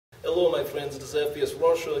Hello my friends, this is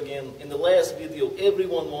FPSRussia again. In the last video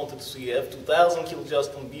everyone wanted to see F2000 kill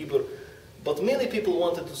Justin Bieber, but many people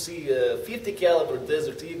wanted to see a 50 caliber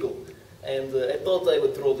Desert Eagle, and I thought I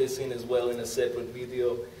would throw this in as well in a separate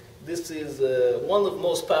video. This is one of the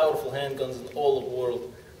most powerful handguns in all of the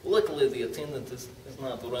world. Luckily the attendant is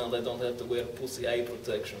not around, I don't have to wear pussy eye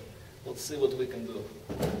protection. Let's see what we can do.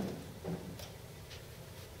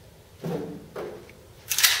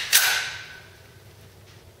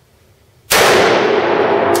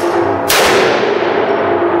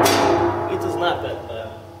 Not that bad.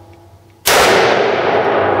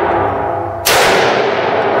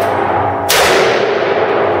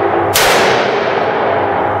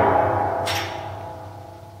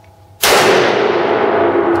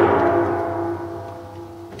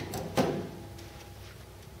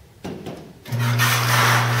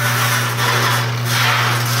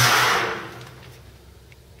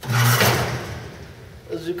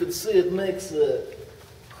 As you can see, it makes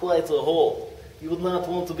quite a hole. You would not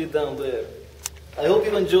want to be down there. I hope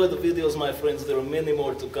you enjoyed the videos, my friends. There are many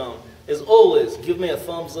more to come. As always, give me a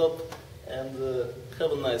thumbs up and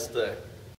have a nice day.